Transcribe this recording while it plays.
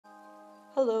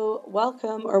Hello,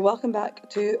 welcome back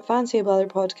to Fancy a Blather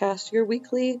podcast, your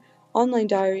weekly online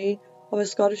diary of a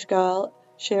Scottish gal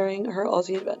sharing her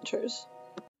Aussie adventures.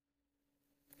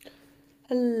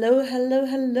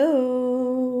 Hello.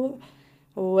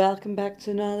 Welcome back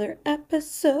to another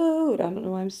episode. I don't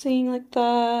know why I'm saying like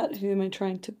that. Who am I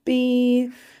trying to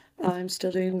be? I'm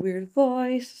still doing a weird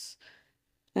voice.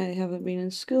 I haven't been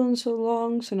in school in so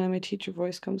long, so now my teacher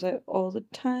voice comes out all the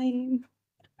time.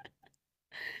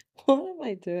 What am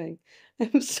I doing?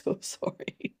 I'm so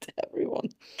sorry to everyone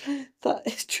that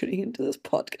is tuning into this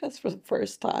podcast for the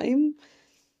first time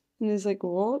and is like,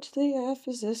 what the F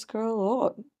is this girl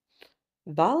on?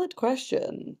 Valid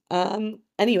question.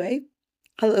 Anyway,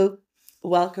 hello,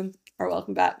 welcome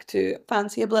back to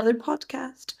Fancy a Blather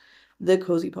podcast, the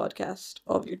cozy podcast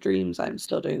of your dreams. I'm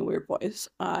still doing a weird voice.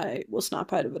 I will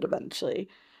snap out of it eventually.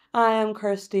 I am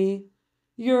Kirsty,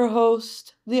 your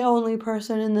host, the only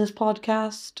person in this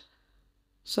podcast.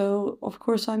 So, of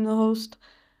course, I'm the host,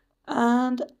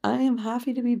 and I am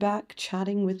happy to be back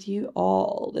chatting with you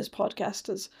all. This podcast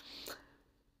has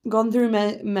gone through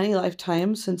many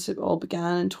lifetimes since it all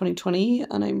began in 2020,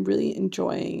 and I'm really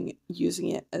enjoying using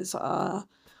it as a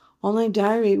online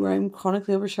diary where I'm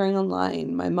chronically oversharing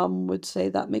online. My mum would say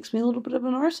that makes me a little bit of a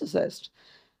narcissist,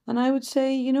 and I would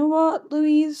say, you know what,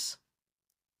 Louise,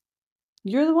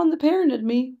 you're the one that parented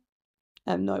me.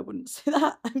 No, I wouldn't say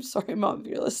that. I'm sorry, Mum, if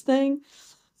you're listening.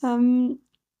 Um,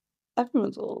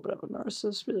 Everyone's a little bit of a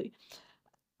narcissist, really.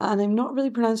 And I'm not really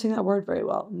pronouncing that word very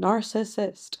well.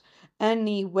 Narcissist.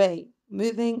 Anyway,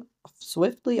 moving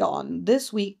swiftly on.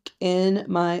 This week in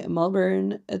my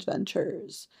Melbourne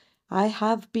adventures, I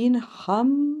have been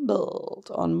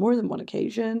humbled on more than one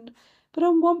occasion, but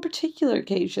on one particular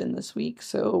occasion this week.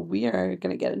 So we are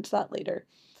going to get into that later.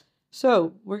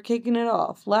 So we're kicking it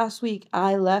off. Last week,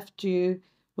 I left you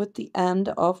with the end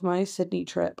of my Sydney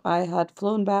trip. I had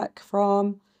flown back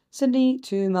from Sydney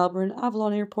to Melbourne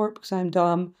Avalon Airport because I'm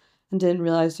dumb and didn't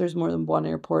realize there's more than one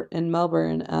airport in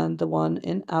Melbourne, and the one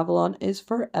in Avalon is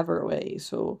forever away.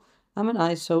 So am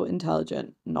I so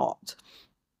intelligent? Not.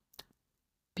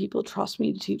 People trust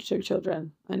me to teach their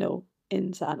children. I know,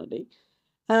 insanity.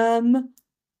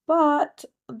 But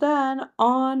then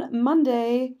on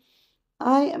Monday,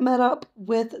 I met up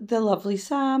with the lovely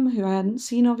Sam, who I hadn't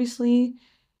seen obviously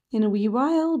in a wee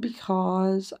while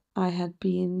because I had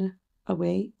been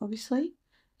away, obviously,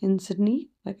 in Sydney,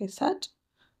 like I said.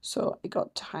 So I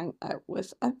got to hang out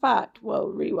with, in fact, well,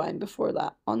 rewind before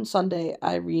that. On Sunday,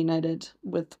 I reunited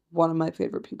with one of my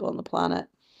favourite people on the planet.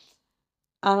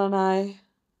 Anna and I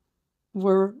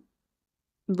were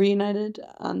reunited,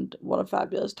 and what a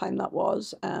fabulous time that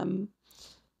was.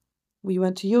 We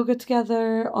went to yoga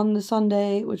together on the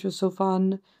Sunday, which was so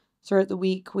fun. Throughout the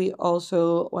week, we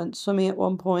also went swimming at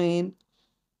one point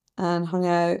and hung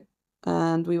out,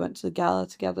 and we went to the gala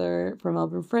together for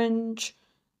Melbourne Fringe.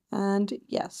 And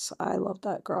yes, I love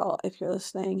that girl. If you're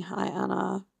listening, hi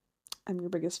Anna. I'm your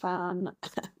biggest fan.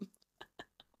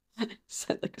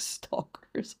 Sound like a stalker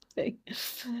or something.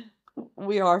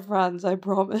 We are friends, I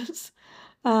promise.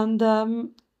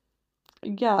 And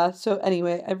yeah, so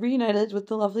anyway, I reunited with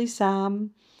the lovely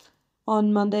Sam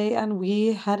on Monday and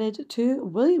we headed to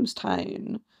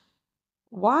Williamstown.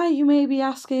 Why, you may be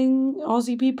asking,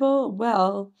 Aussie people?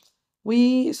 Well,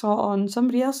 we saw on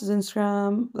somebody else's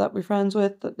Instagram that we're friends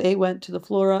with that they went to the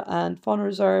Flora and Fauna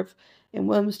Reserve in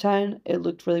Williamstown. It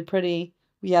looked really pretty.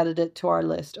 We added it to our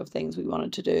list of things we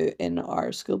wanted to do in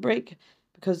our school break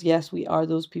because, yes, we are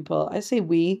those people. I say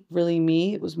we, really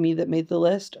me. It was me that made the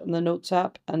list and the Notes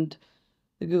app and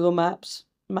the Google Maps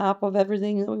map of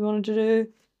everything that we wanted to do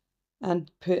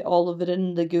and put all of it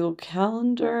in the Google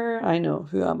Calendar. I know,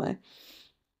 who am I?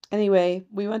 Anyway,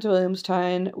 we went to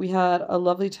Williamstown. We had a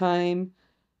lovely time.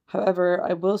 However,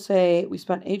 I will say we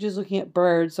spent ages looking at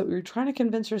birds that we were trying to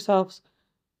convince ourselves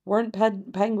weren't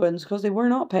penguins because they were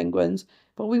not penguins,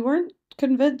 but we weren't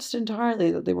convinced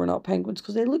entirely that they were not penguins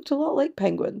because they looked a lot like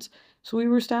penguins. So we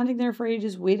were standing there for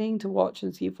ages waiting to watch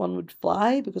and see if one would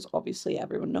fly because obviously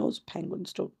everyone knows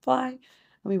penguins don't fly.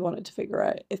 And we wanted to figure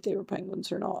out if they were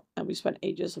penguins or not. And we spent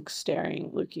ages like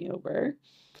staring, looking over.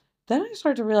 Then I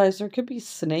started to realize there could be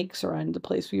snakes around the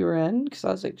place we were in because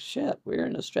I was like, shit, we're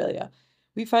in Australia.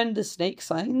 We found the snake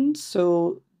signs,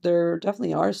 so there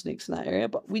definitely are snakes in that area,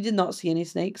 but we did not see any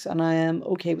snakes, and I am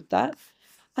okay with that.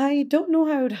 I don't know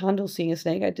how I would handle seeing a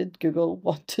snake. I did Google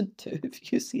what to do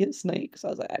if you see a snake, so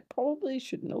I was like, I probably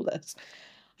should know this.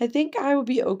 I think I would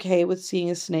be okay with seeing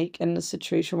a snake in a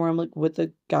situation where I'm like with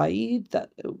a guide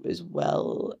that is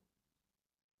well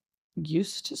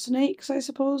used to snakes, I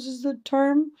suppose is the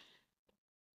term,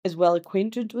 is well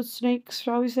acquainted with snakes,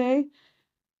 shall we say.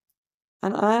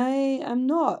 And I am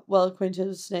not well acquainted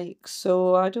with snakes,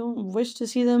 so I don't wish to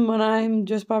see them when I'm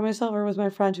just by myself or with my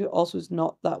friend who also is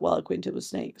not that well acquainted with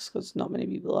snakes, because not many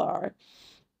people are.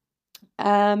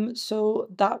 So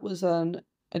that was an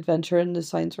adventure, and the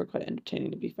signs were quite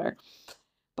entertaining, to be fair.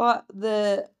 But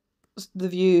the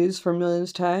views from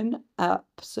Williamstown,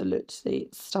 absolutely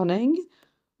stunning.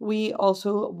 We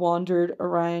also wandered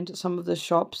around some of the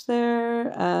shops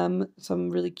there,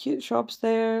 some really cute shops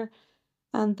there.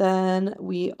 And then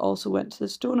we also went to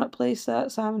this donut place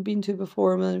that Sam had been to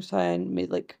before in Williamstown, made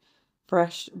like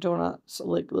fresh donuts,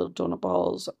 like little donut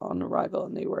balls on arrival,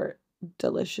 and they were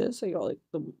delicious. I got like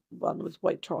the one with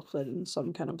white chocolate and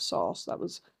some kind of sauce that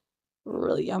was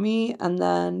really yummy. And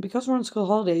then because we're on school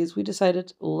holidays, we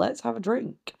decided let's have a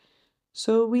drink.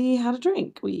 So we had a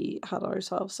drink. We had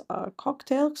ourselves a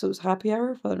cocktail because it was happy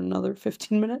hour for another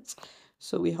 15 minutes.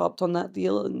 So we hopped on that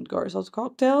deal and got ourselves a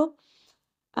cocktail.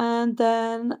 And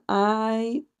then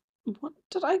what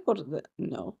did I go to the,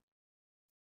 no.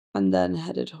 And then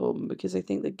headed home because I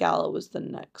think the gala was the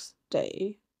next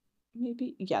day.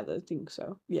 Maybe, yeah, I think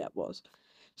so. Yeah, it was.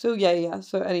 So yeah.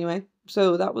 So anyway,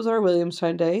 so that was our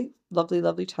Williamstown day. Lovely,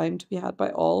 lovely time to be had by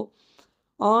all.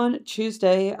 On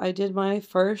Tuesday, I did my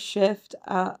first shift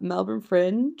at Melbourne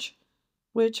Fringe,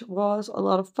 which was a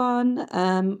lot of fun.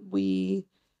 We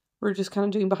were just kind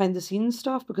of doing behind the scenes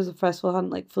stuff because the festival hadn't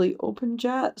like fully opened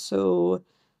yet. So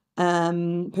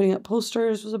putting up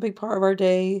posters was a big part of our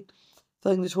day.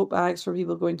 Filling the tote bags for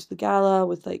people going to the gala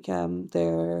with like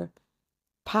their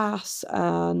pass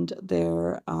and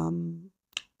their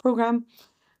program,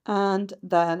 and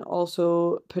then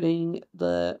also putting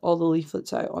the all the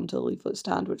leaflets out onto the leaflet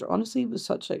stand, which honestly was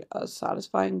such like a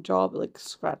satisfying job. It, like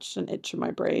scratched an itch in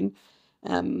my brain.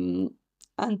 Um,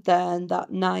 and then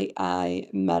that night I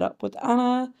met up with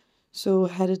Anna, so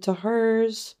headed to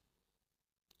hers,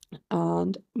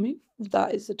 and maybe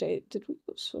that is the day. Did we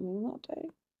go swimming that day?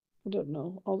 I don't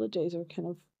know. All the days are kind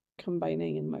of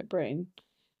combining in my brain.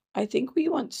 I think we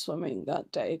went swimming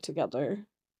that day together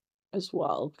as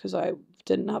well because I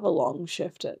didn't have a long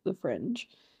shift at the Fringe.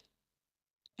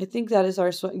 I think that is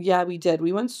our swim. Yeah, we did.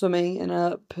 We went swimming in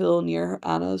a pool near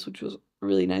Anna's, which was a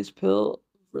really nice pool.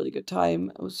 Really good time.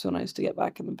 It was so nice to get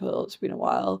back in the pool. It's been a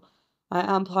while.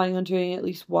 I am planning on doing at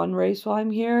least one race while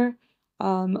I'm here.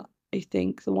 I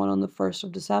think the one on the 1st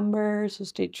of December. So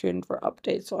stay tuned for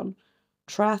updates on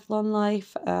triathlon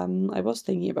life. I was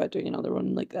thinking about doing another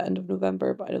one like the end of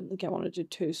November, but I don't think I want to do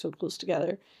two so close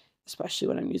together, especially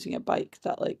when I'm using a bike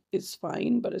that like is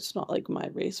fine, but it's not like my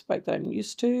race bike that I'm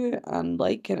used to and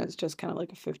like, and it's just kind of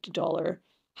like a $50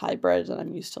 hybrid, and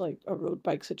I'm used to like a road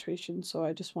bike situation, so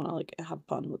I just want to like have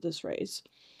fun with this race.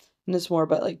 And it's more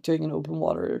about like doing an open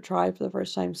water try for the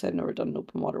first time, so I've never done an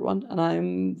open water one, and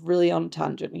I'm really on a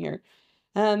tangent here.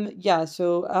 Yeah,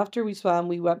 so after we swam,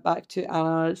 we went back to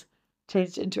Anna's,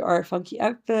 changed into our funky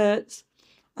outfits,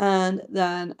 and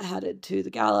then headed to the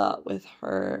gala with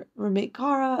her roommate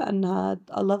Cara and had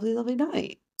a lovely, lovely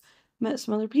night. Met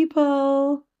some other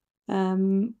people,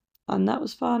 um, and that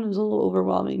was fun. It was a little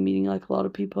overwhelming meeting like a lot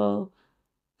of people,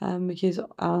 because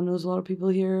Anna knows a lot of people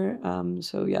here.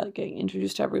 So yeah, getting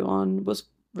introduced to everyone was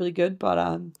really good,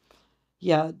 but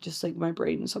yeah, just like my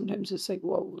brain sometimes it's like,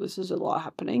 whoa, this is a lot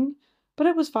happening. But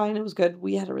it was fine, it was good.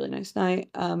 We had a really nice night.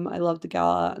 I loved the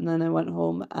gala, and then I went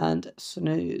home and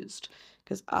snoozed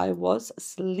because I was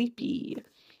sleepy.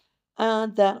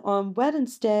 And then on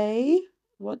Wednesday,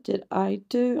 what did I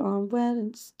do on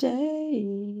Wednesday?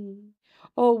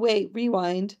 Oh, wait,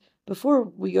 rewind. Before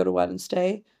we go to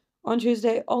Wednesday, on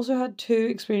Tuesday, also had two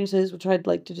experiences which I'd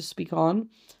like to just speak on.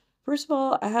 First of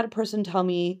all, I had a person tell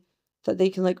me that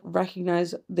they can like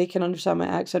recognize, they can understand my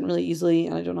accent really easily,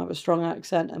 and I don't have a strong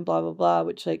accent and blah blah blah,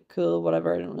 which like cool,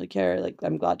 whatever, I don't really care. Like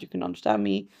I'm glad you can understand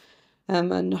me.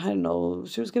 And I don't know,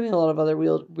 she was giving a lot of other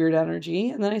weird energy.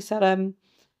 And then I said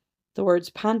the words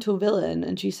panto villain,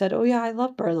 and she said, "Oh yeah, I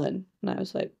love Berlin." And I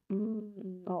was like,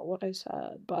 not what I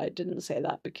said, but I didn't say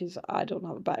that because I don't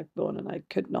have a backbone and I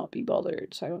could not be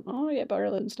bothered. So I went, "Oh yeah,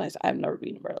 Berlin's nice." I've never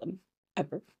been to Berlin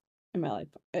ever in my life.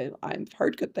 I've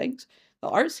heard good things. The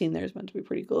art scene there is meant to be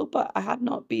pretty cool, but I have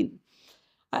not been.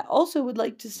 I also would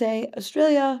like to say,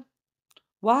 Australia,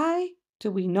 why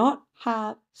do we not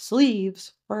have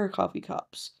sleeves for our coffee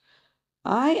cups?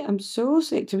 I am so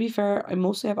sick. To be fair, I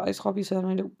mostly have iced coffee, so then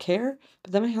I don't care.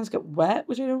 But then my hands get wet,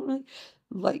 which I don't really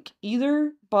like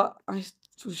either. But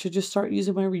should just start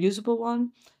using my reusable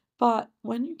one. But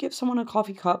when you give someone a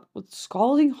coffee cup with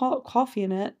scalding hot coffee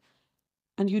in it,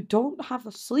 and you don't have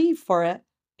a sleeve for it,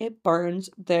 it burns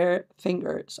their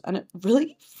fingers, and it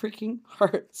really freaking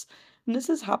hurts. And this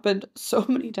has happened so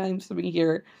many times to me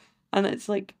here, and it's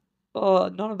like Oh,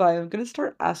 not a vibe. I'm gonna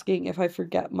start asking if I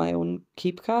forget my own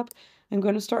keep cup. I'm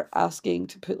gonna start asking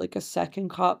to put like a second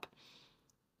cup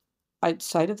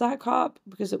outside of that cup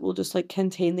because it will just like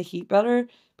contain the heat better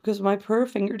because my poor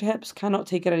fingertips cannot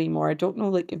take it anymore. I don't know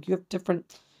like if you have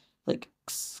different like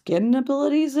skin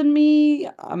abilities than me.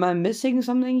 Am I missing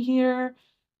something here?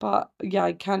 But yeah,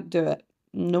 I can't do it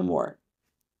no more.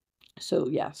 So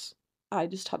yes, I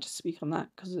just had to speak on that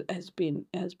because it has been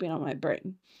on my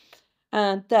brain.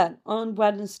 And then on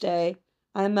Wednesday,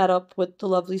 I met up with the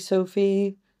lovely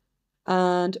Sophie.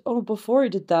 And oh, before I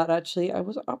did that, actually, I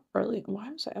was up early. Why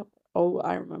was I up? Oh,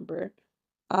 I remember.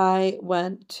 I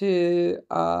went to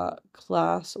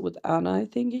class with Anna, I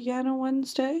think, again on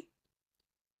Wednesday,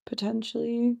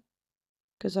 potentially,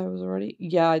 because I was already.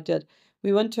 Yeah, I did.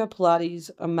 We went to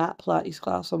a mat Pilates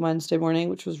class on Wednesday morning,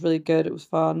 which was really good. It was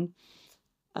fun.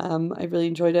 I really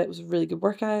enjoyed it. It was a really good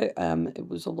workout. It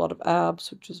was a lot of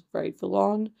abs, which was very full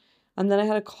on. And then I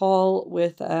had a call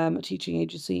with a teaching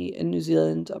agency in New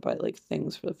Zealand about like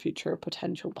things for the future,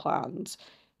 potential plans.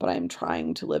 But I'm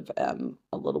trying to live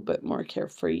a little bit more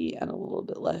carefree and a little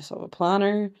bit less of a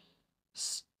planner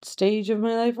stage of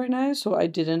my life right now. So I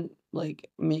didn't like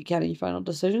make any final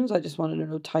decisions. I just wanted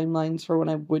to know timelines for when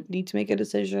I would need to make a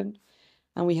decision,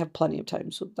 and we have plenty of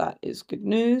time, so that is good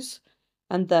news.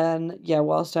 And then yeah,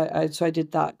 whilst I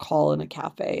did that call in a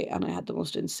cafe, and I had the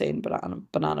most insane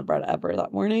banana bread ever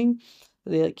that morning.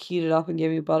 They like heated up and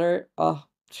gave me butter. Oh,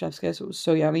 chef's kiss! It was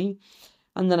so yummy.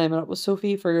 And then I met up with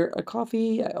Sophie for a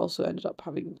coffee. I also ended up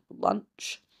having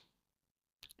lunch.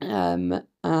 And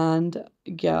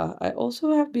yeah, I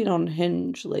also have been on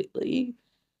Hinge lately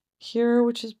here,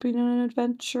 which has been an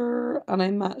adventure. And I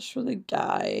matched with a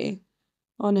guy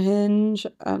on Hinge,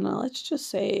 and let's just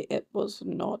say it was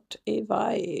not a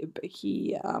vibe.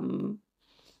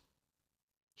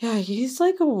 Yeah, he's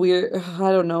like a weird,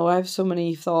 I don't know, I have so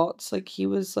many thoughts. Like, he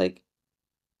was like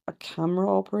a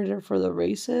camera operator for the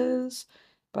races,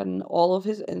 but in all of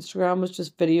his Instagram was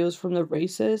just videos from the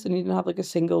races, and he didn't have like a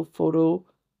single photo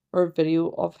or video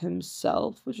of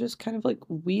himself, which is kind of like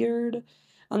weird.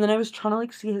 And then I was trying to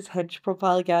like see his Hinge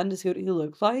profile again to see what he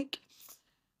looked like.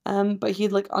 But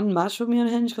he'd like unmatched with me on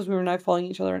Hinge because we were now following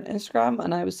each other on Instagram,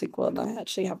 and I was like, well, I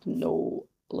actually have no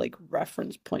like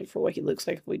reference point for what he looks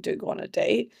like if we do go on a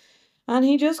date. And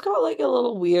he just got like a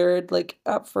little weird. Like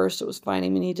at first it was fine. I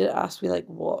mean, he did ask me like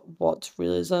what's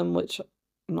realism, which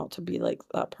not to be like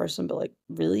that person, but like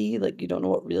really, like you don't know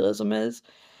what realism is.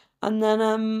 And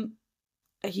then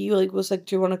he like was like,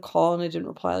 "Do you want to call?" And I didn't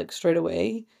reply like straight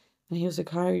away. And he was like,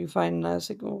 "How are you fine?" And I was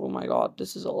like, "Oh my God,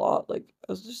 this is a lot." Like,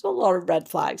 there's just a lot of red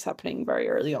flags happening very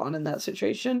early on in that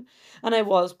situation. And I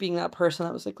was being that person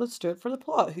that was like, "Let's do it for the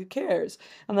plot. Who cares?"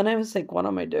 And then I was like, "What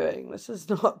am I doing? This is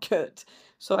not good."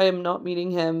 So I am not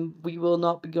meeting him. We will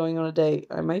not be going on a date.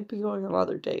 I might be going on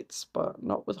other dates, but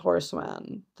not with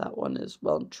Horseman. That one is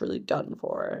well and truly done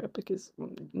for because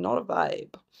not a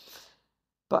vibe.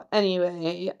 But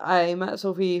anyway, I met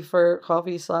Sophie for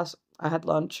coffee slash I had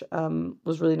lunch.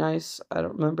 Was really nice. I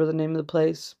don't remember the name of the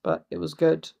place, but it was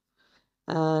good.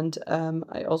 And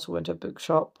I also went to a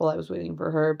bookshop while I was waiting for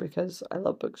her because I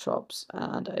love bookshops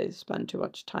and I spend too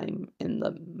much time in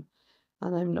them,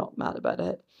 and I'm not mad about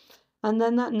it. And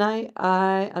then that night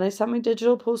I sent my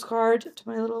digital postcard to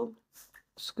my little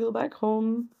school back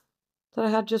home that I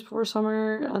had just before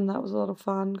summer, and that was a lot of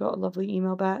fun. Got a lovely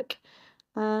email back.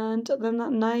 And then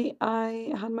that night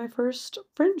I had my first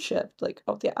friendship, like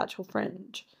of the actual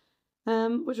fringe,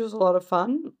 which was a lot of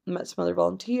fun. Met some other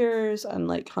volunteers and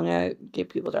like hung out, gave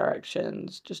people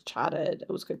directions, just chatted.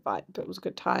 It was a good vibe, it was a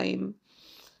good time.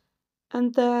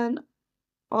 And then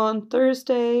on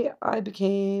Thursday, I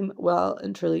became well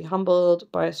and truly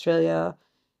humbled by Australia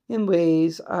in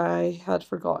ways I had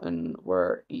forgotten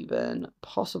were even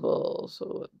possible.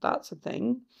 So that's a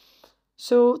thing.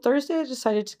 So Thursday, I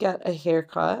decided to get a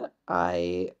haircut.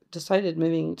 I decided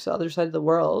moving to the other side of the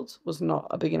world was not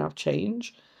a big enough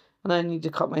change, and I need to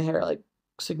cut my hair like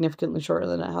significantly shorter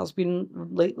than it has been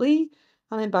lately.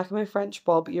 And I'm back in my French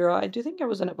bob era. I do think I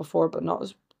was in it before, but not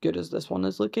as good as this one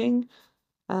is looking.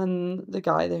 And the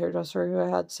guy, the hairdresser who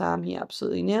I had, Sam, he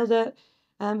absolutely nailed it.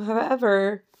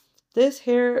 However, this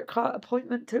haircut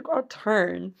appointment took a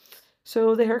turn.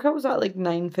 So the haircut was at like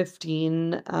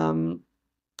 9:15.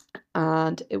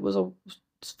 And it was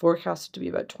forecasted to be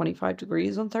about 25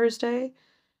 degrees on Thursday.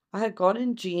 I had gone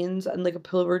in jeans and like a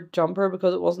pullover jumper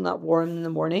because it wasn't that warm in the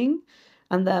morning.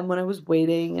 And then when I was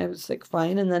waiting, I was like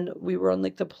fine. And then we were on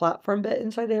like the platform bit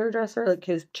inside the hairdresser, like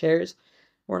his chairs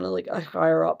were on like a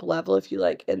higher up level, if you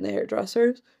like, in the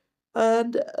hairdressers.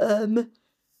 And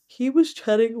he was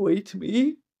chatting away to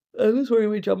me. I was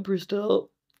wearing my jumper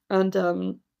still.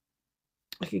 And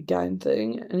like a gown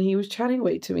thing, and he was chatting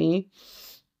away to me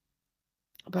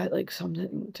about like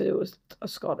something to do with a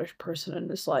Scottish person in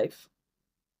his life,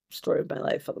 story of my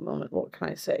life at the moment. What can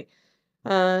I say?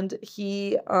 And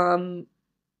he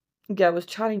yeah, was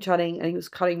chatting, and he was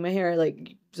cutting my hair,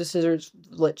 like the scissors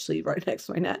literally right next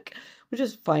to my neck, which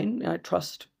is fine. I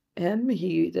trust him.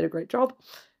 He did a great job.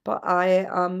 But I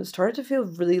started to feel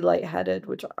really lightheaded,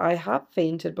 which I have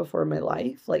fainted before in my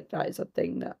life. Like that is a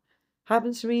thing that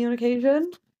happens to me on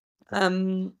occasion.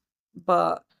 Um,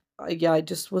 but yeah, I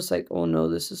just was like, oh no,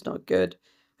 this is not good.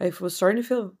 I was starting to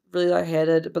feel really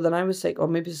lightheaded, but then I was like, oh,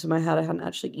 maybe this is in my head. I hadn't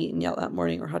actually eaten yet that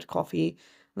morning or had coffee.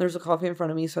 And there was a coffee in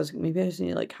front of me, so I was like, maybe I just need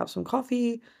to like have some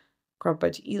coffee, grab a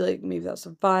bite to eat, like maybe that's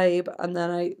a vibe. And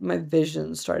then my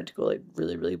vision started to go like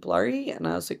really, really blurry, and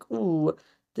I was like, ooh,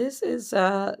 this is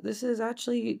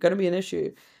actually gonna be an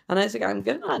issue. And I was like, I'm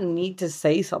gonna need to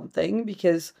say something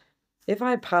because if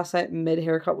I pass out mid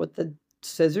haircut with the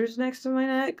scissors next to my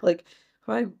neck, like if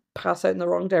I pass out in the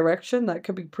wrong direction, that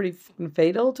could be pretty fucking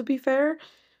fatal, to be fair.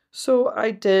 So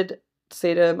I did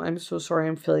say to him, I'm so sorry,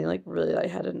 I'm feeling like really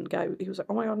lightheaded. And guy, he was like,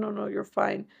 oh my God, no, no, you're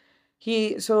fine.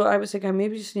 So I was like, I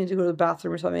maybe just need to go to the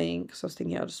bathroom or something, because I was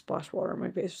thinking I'll just splash water on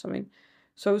my face or something.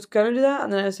 So I was gonna do that,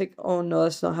 and then I was like, oh no,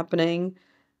 that's not happening.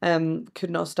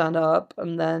 Could not stand up.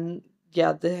 And then,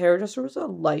 yeah, the hairdresser was a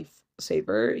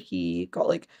lifesaver. He got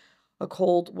like a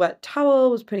cold, wet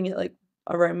towel, was putting it like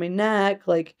around my neck,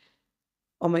 like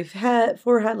on my head,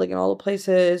 forehead, like in all the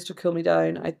places to cool me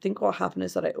down. I think what happened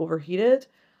is that I overheated.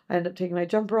 I ended up taking my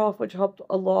jumper off, which helped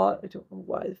a lot. I don't know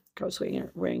why I was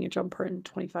wearing a jumper in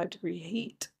 25-degree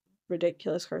heat.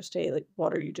 Ridiculous, Kirsty. Like,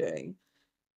 what are you doing?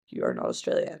 You are not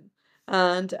Australian.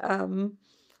 And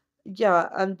yeah,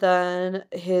 and then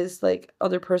his like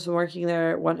other person working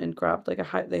there went and grabbed like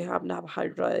they happen to have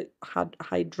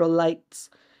hydrolytes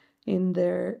in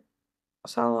their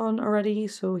salon already,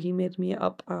 so he made me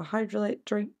up a hydrolyte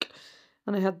drink,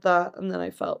 and I had that, and then I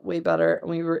felt way better,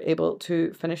 and we were able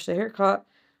to finish the haircut.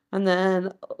 And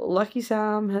then Lucky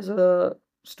Sam has a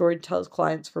story to tell his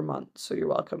clients for months, so you're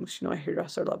welcome, 'cause you know a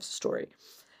hairdresser loves a story.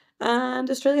 And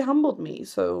Australia humbled me,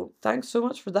 so thanks so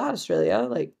much for that, Australia.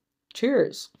 Like,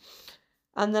 cheers.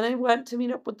 And then I went to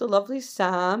meet up with the lovely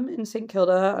Sam in St.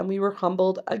 Kilda, and we were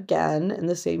humbled again in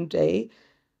the same day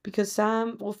because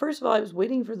Sam, well, first of all, I was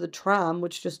waiting for the tram,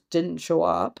 which just didn't show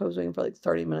up. I was waiting for like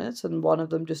 30 minutes, and one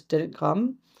of them just didn't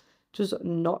come, which was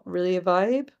not really a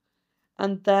vibe.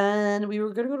 And then we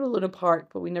were gonna go to Luna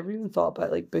Park, but we never even thought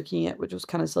about like booking it, which was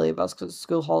kind of silly of us because it's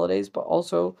school holidays. But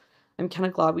also, I'm kind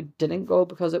of glad we didn't go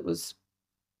because it was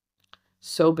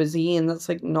so busy, and that's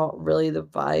like not really the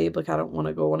vibe. Like, I don't want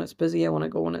to go when it's busy. I want to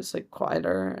go when it's like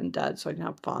quieter and dead so I can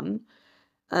have fun.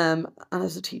 And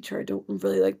as a teacher, I don't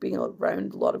really like being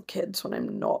around a lot of kids when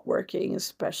I'm not working,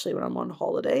 especially when I'm on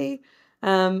holiday.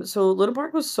 So Luna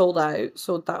Park was sold out,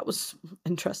 so that was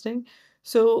interesting.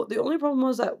 So the only problem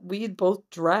was that we had both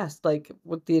dressed like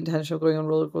with the intention of going on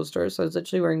roller coasters. So I was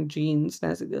literally wearing jeans, and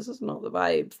I was like, this is not the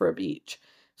vibe for a beach.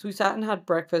 So we sat and had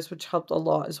breakfast, which helped a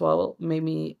lot as well. Made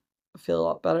me feel a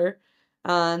lot better.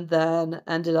 And then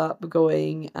ended up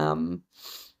going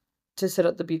to sit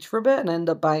at the beach for a bit, and I ended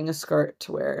up buying a skirt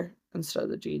to wear instead of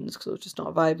the jeans because it was just not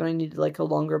a vibe, and I needed like a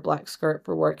longer black skirt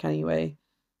for work anyway,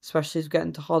 especially as we get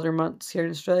into hotter months here in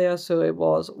Australia, so it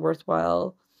was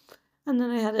worthwhile. And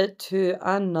then I headed to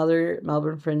another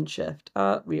Melbourne Fringe shift,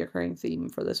 a reoccurring theme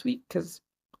for this week because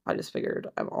I just figured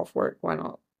I'm off work, why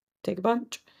not take a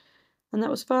bunch? And that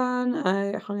was fun.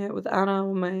 I hung out with Anna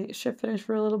when my shift finished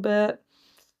for a little bit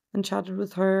and chatted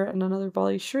with her and another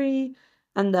Bali Shri.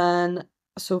 And then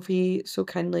Sophie so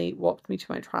kindly walked me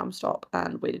to my tram stop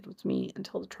and waited with me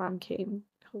until the tram came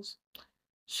because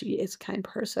she is a kind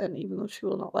person, even though she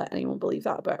will not let anyone believe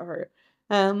that about her.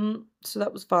 So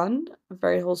that was fun,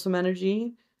 very wholesome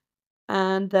energy.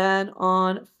 And then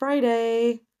on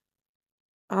Friday,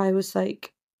 I was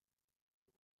like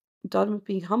done with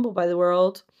being humbled by the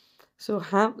world. So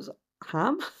Ham?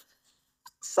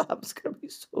 Sam's gonna be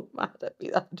so mad at me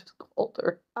that I just called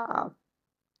her Ham.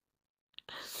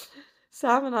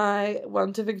 Sam and I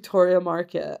went to Victoria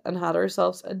Market and had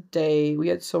ourselves a day. We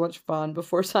had so much fun.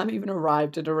 Before Sam even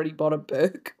arrived, I'd already bought a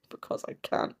book because I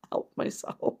can't help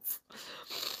myself.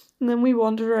 And then we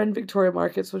wandered around Victoria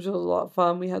Markets, which was a lot of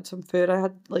fun. We had some food. I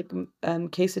had like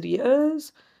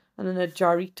quesadillas and then a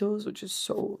Jarritos, which is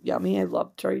so yummy. I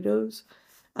love Jarritos.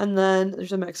 And then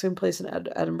there's a Mexican place in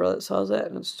Edinburgh that sells it,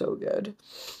 and it's so good.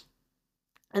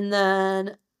 And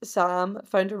then Sam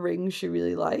found a ring she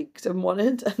really liked and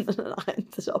wanted, and then I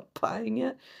ended up buying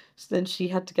it. So then she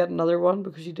had to get another one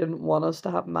because she didn't want us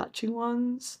to have matching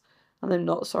ones. and I'm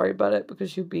not sorry about it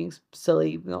because she's being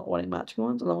silly, not wanting matching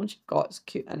ones, and the one she got is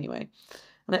cute anyway.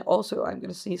 And I'm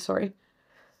gonna sneeze, sorry.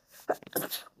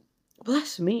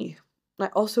 Bless me. I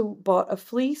also bought a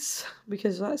fleece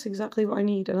because that's exactly what I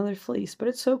need, another fleece. But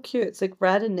it's so cute. It's like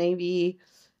red and navy,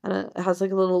 and it has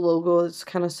like a little logo that's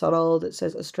kind of subtle that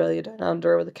says Australia Down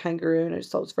Under with a kangaroo, and I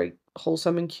just thought it was very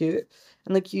wholesome and cute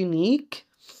and like unique.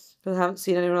 But I haven't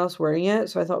seen anyone else wearing it,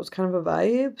 so I thought it was kind of a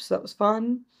vibe, so that was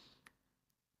fun.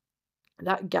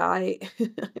 That guy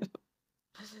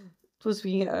was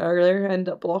speaking earlier,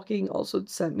 ended up blocking, also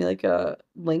sent me like a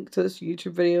link to this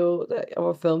YouTube video that of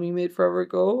a film he made forever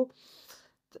ago.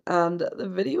 And the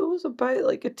video was about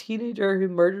like a teenager who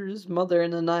murdered his mother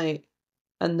in the night,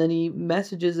 and then he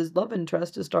messages his love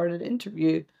interest to start an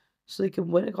interview so they can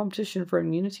win a competition for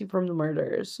immunity from the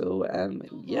murder. So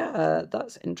yeah,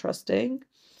 that's interesting.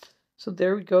 So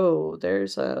there we go.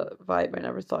 There's a vibe I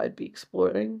never thought I'd be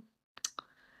exploring.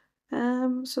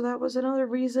 So that was another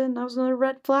reason, that was another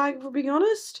red flag, for being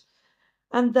honest.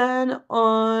 And then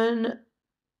on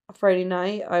Friday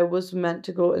night, I was meant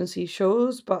to go and see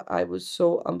shows, but I was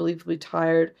so unbelievably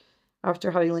tired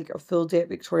after having like a full day at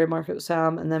Victoria Market with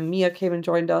Sam. And then Mia came and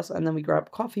joined us, and then we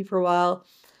grabbed coffee for a while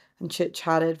and chit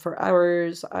chatted for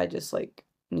hours. I just like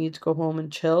need to go home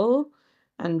and chill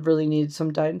and really need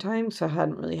some downtime. So I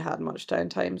hadn't really had much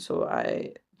downtime. So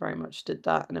I very much did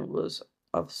that, and it was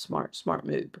a smart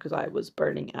move because I was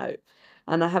burning out.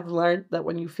 And I have learned that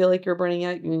when you feel like you're burning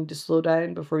out, you need to slow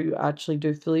down before you actually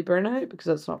do fully burn out because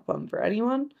that's not fun for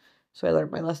anyone. So I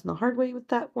learned my lesson the hard way with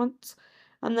that once.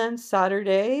 And then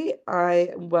Saturday, I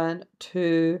went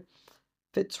to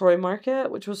Fitzroy Market,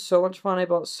 which was so much fun. I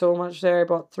bought so much there. I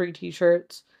bought 3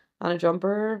 t-shirts and a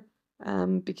jumper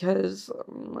because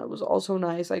it was also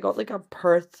nice. I got like a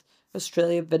Perth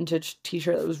Australia vintage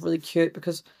t-shirt that was really cute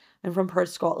because I'm from Perth,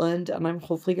 Scotland, and I'm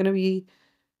hopefully going to be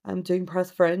doing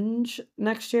Perth Fringe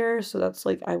next year. So that's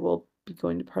like I will be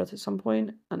going to Perth at some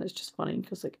point, and it's just funny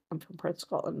because like I'm from Perth,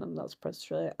 Scotland, and that's Perth,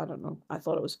 Australia. I don't know. I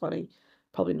thought it was funny.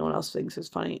 Probably no one else thinks it's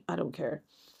funny. I don't care.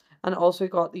 And also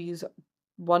got these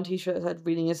one t-shirt that said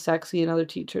reading is sexy, another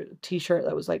t-shirt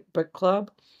that was like book club,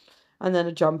 and then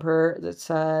a jumper that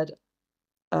said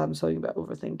something about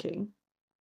overthinking.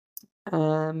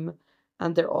 Um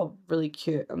and they're all really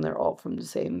cute, and they're all from the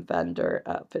same vendor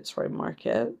at Fitzroy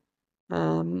Market.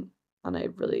 Um and I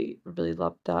really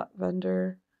loved that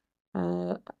vendor.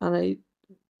 And I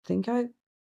think I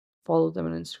followed them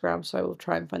on Instagram, so I will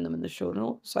try and find them in the show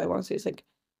notes. So I want to say it's like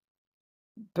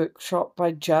Bookshop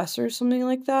by Jess or something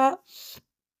like that.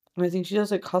 And I think she does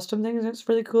like custom things, and it's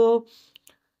really cool.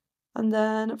 And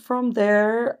then from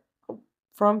there,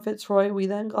 from Fitzroy, we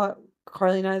then got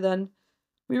Carly and I. Then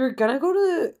we were gonna go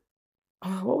to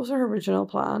what was our original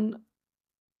plan?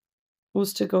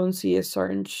 Was to go and see a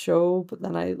certain show, but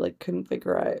then I like couldn't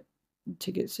figure out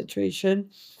ticket situation.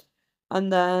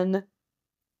 And then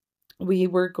we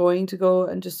were going to go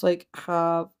and just like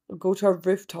go to a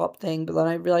rooftop thing, but then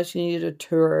I realized you needed a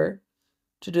tour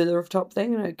to do the rooftop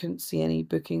thing, and I couldn't see any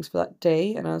bookings for that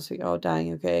day, and I was like, oh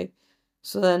dang, okay.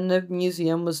 So then the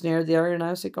museum was near there, and I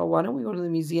was like, oh, why don't we go to the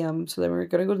museum? So then we were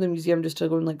gonna go to the museum just to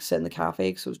go and like sit in the cafe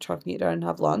because I was trying to get down and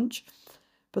have lunch.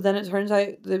 But then it turns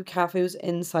out the cafe was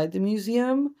inside the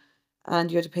museum, and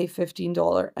you had to pay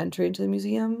 $15 entry into the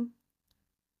museum.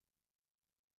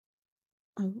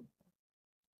 Um,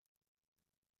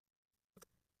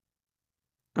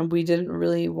 And we didn't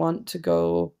really want to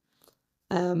go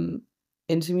um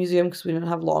into the museum because we didn't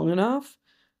have long enough.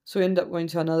 So we ended up going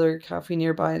to another cafe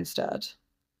nearby instead,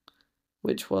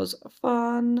 which was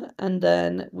fun. And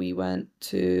then we went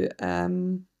to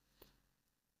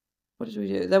what did we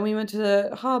do? Then we went to the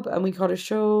hub and we caught a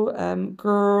show,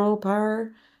 Girl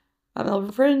Power at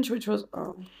Melbourne Fringe, which was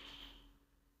oh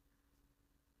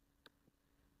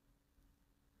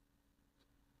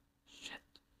shit.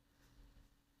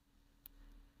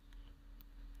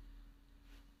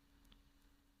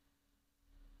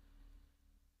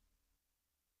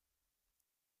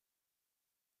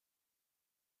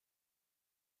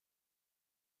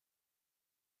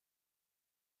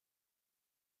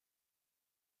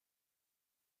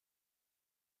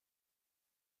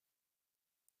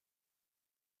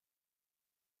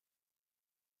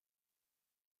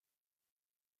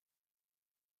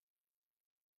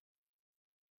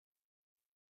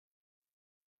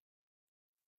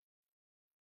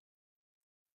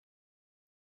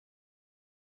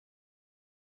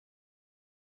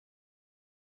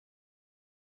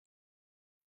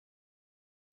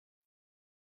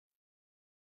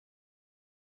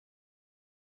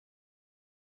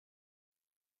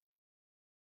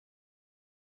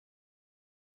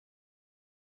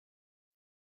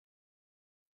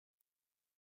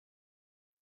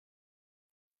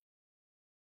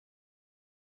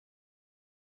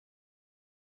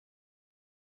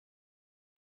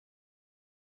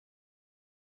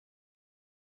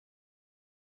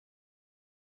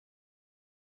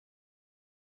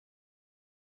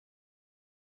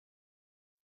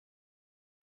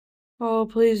 Oh,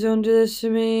 please don't do this to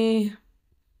me.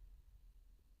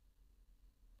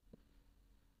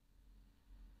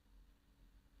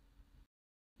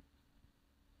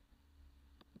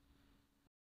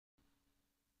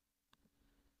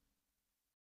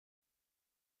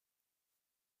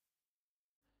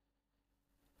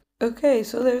 Okay,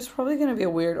 so there's probably going to be a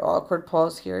weird, awkward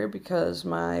pause here because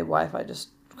my Wi-Fi just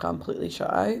completely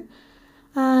shut out.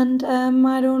 And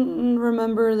I don't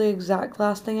remember the exact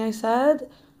last thing I said,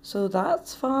 so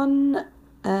that's fun.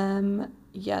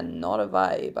 Yeah, not a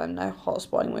vibe. I'm now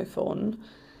hotspotting my phone.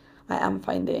 I am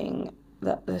finding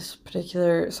that this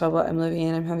particular sublet I'm living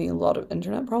in, I'm having a lot of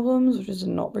internet problems, which is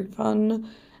not very fun.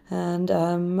 And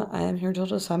I am here till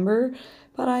December,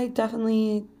 but I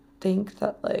definitely think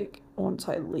that like once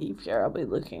I leave here, I'll be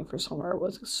looking for somewhere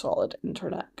with solid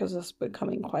internet because it's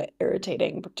becoming quite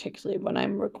irritating, particularly when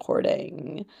I'm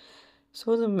recording.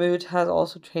 So the mood has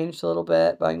also changed a little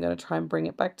bit, but I'm gonna try and bring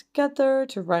it back together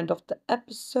to round off the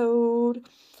episode.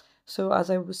 So, as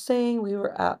I was saying, we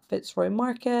were at Fitzroy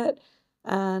Market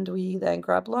and we then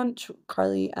grabbed lunch.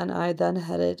 Carly and I then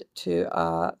headed to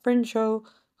a fringe show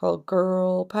called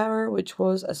Girl Power, which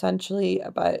was essentially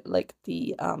about like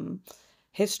the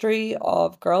history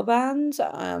of girl bands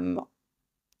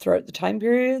throughout the time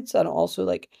periods and also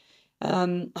like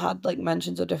had like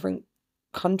mentions of different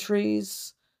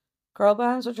countries girl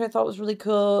bands, which I thought was really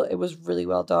cool. It was really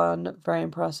well done, very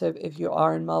impressive. If you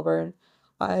are in Melbourne,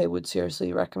 I would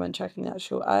seriously recommend checking that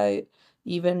show out.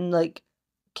 Even like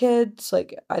kids,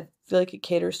 like I feel like it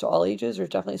caters to all ages. There's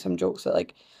definitely some jokes that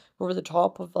like over the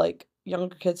top of like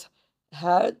younger kids'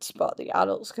 heads, but the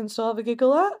adults can still have a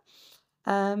giggle at.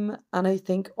 And I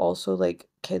think also like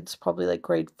kids probably like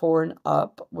grade 4 and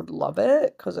up would love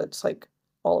it because it's like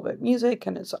all about music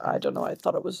and it's I don't know, I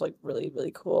thought it was like really,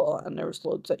 really cool and there was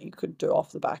loads that you could do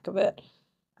off the back of it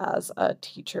as a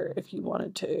teacher if you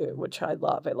wanted to, which I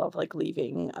love. I love like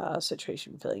leaving a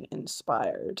situation feeling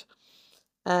inspired.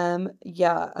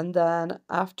 Yeah, and then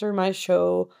after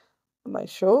after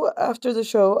the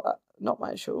show, not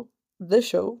my show, the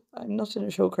show. I'm not in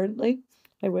a show currently.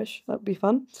 I wish that'd be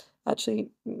fun.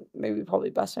 Actually, maybe probably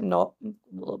best I'm not. I'm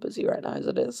a little busy right now as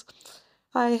it is.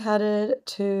 I headed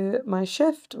to my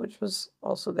shift, which was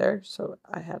also there, so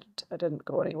I didn't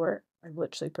go anywhere. I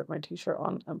literally put my t-shirt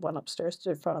on and went upstairs to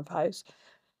the front of house.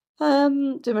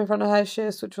 Did my front of house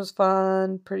shifts, which was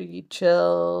fun, pretty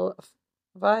chill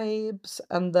vibes,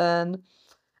 and then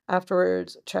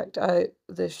afterwards, checked out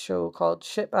this show called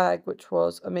Shitbag, which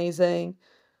was amazing.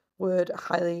 Would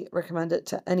highly recommend it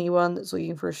to anyone that's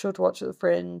looking for a show to watch at the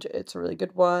Fringe. It's a really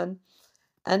good one.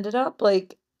 Ended up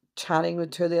like chatting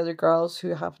with two of the other girls who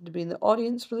happened to be in the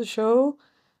audience for the show.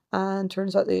 And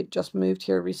turns out they just moved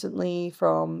here recently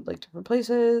from like different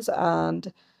places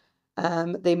and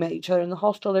they met each other in the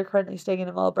hostel they're currently staying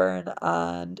in Melbourne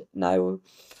and now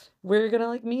we're gonna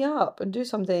like meet up and do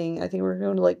something. I think we're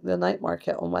going to like the night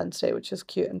market on Wednesday, which is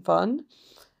cute and fun.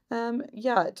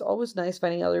 Yeah, it's always nice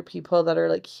finding other people that are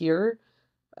like here,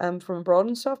 from abroad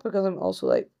and stuff because I'm also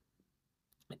like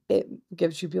it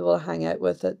gives you people to hang out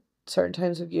with at certain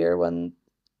times of year when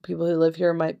people who live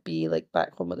here might be like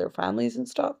back home with their families and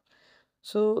stuff.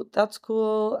 So that's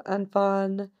cool and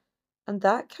fun. And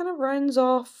that kind of rounds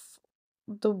off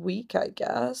the week, I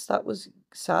guess. That was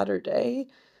Saturday.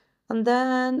 And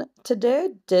then today I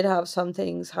did have some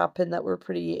things happen that were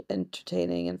pretty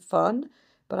entertaining and fun,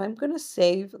 but I'm going to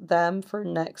save them for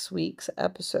next week's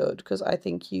episode because I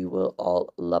think you will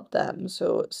all love them.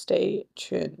 So stay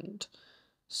tuned.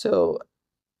 So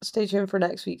stay tuned for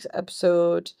next week's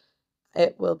episode.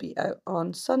 It will be out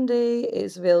on Sunday.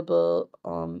 It's available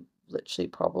on literally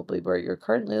probably where you're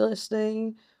currently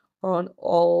listening or on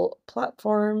all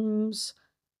podcast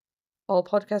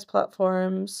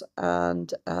platforms,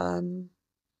 and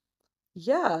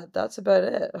yeah, that's about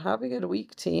it. Have a good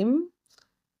week, team.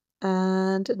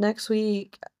 And next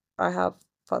week, I have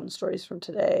fun stories from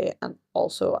today. And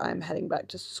also, I'm heading back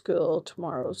to school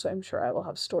tomorrow. So I'm sure I will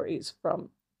have stories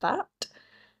from that.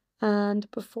 And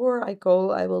before I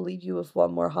go, I will leave you with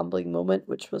one more humbling moment,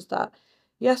 which was that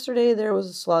yesterday there was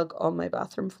a slug on my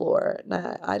bathroom floor.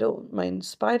 Now, I don't mind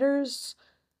spiders.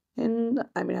 I mean,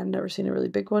 I've never seen a really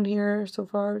big one here so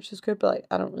far, which is good, but like,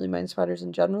 I don't really mind spiders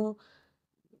in general.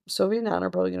 Sophie and Anne are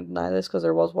probably going to deny this because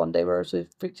there was one day where I was really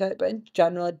freaked out. But in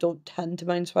general, I don't tend to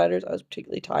mind spiders. I was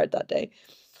particularly tired that day.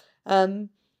 Um,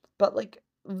 but like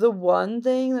the one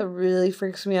thing that really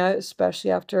freaks me out,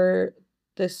 especially after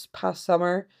this past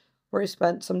summer, where I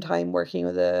spent some time working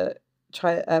with a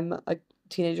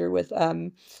teenager with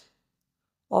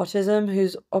autism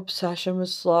whose obsession with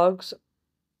slugs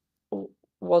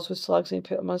was with slugs and he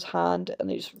put them on his hand and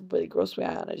they just really grossed me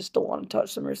out and I just don't want to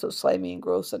touch them. They're so slimy and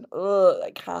gross and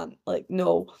I can't. Like,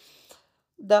 no.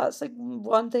 That's like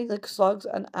one thing, like slugs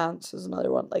and ants is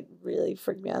another one, like really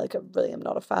freaked me out. Like I really am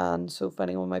not a fan. So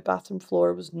finding on my bathroom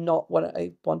floor was not what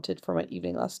I wanted for my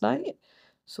evening last night.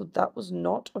 So that was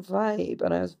not a vibe,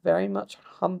 and I was very much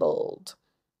humbled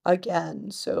again.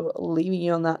 So leaving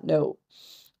you on that note.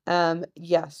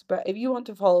 Yes, but if you want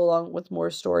to follow along with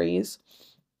more stories,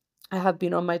 I have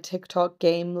been on my TikTok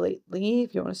game lately.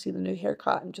 If you want to see the new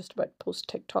haircut, I'm just about to post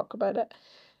TikTok about it.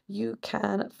 You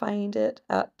can find it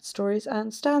at Stories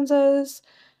and Stanzas.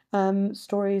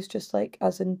 Stories just like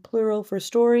as in plural for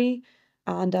story,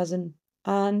 and as in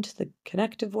and the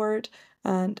connective word,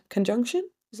 and conjunction.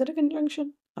 Is it a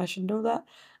conjunction? I should know that.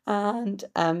 And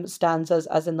stanzas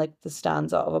as in like the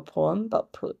stanza of a poem,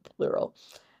 but plural.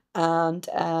 And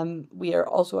we are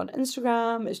also on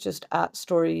Instagram. It's just at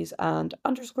stories and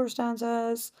underscore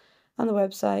stanzas. And the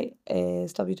website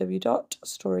is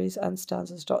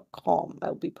www.storiesandstanzas.com.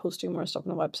 I'll be posting more stuff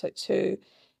on the website too,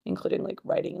 including like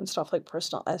writing and stuff like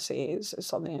personal essays is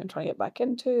something I'm trying to get back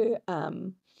into.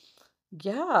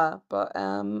 Yeah, but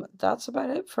that's about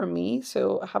it for me.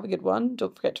 So have a good one.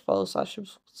 Don't forget to follow slash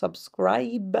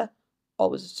subscribe.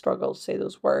 Always a struggle to say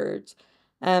those words.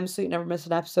 So you never miss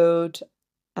an episode.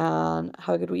 And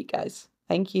have a good week, guys.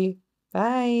 Thank you.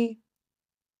 Bye.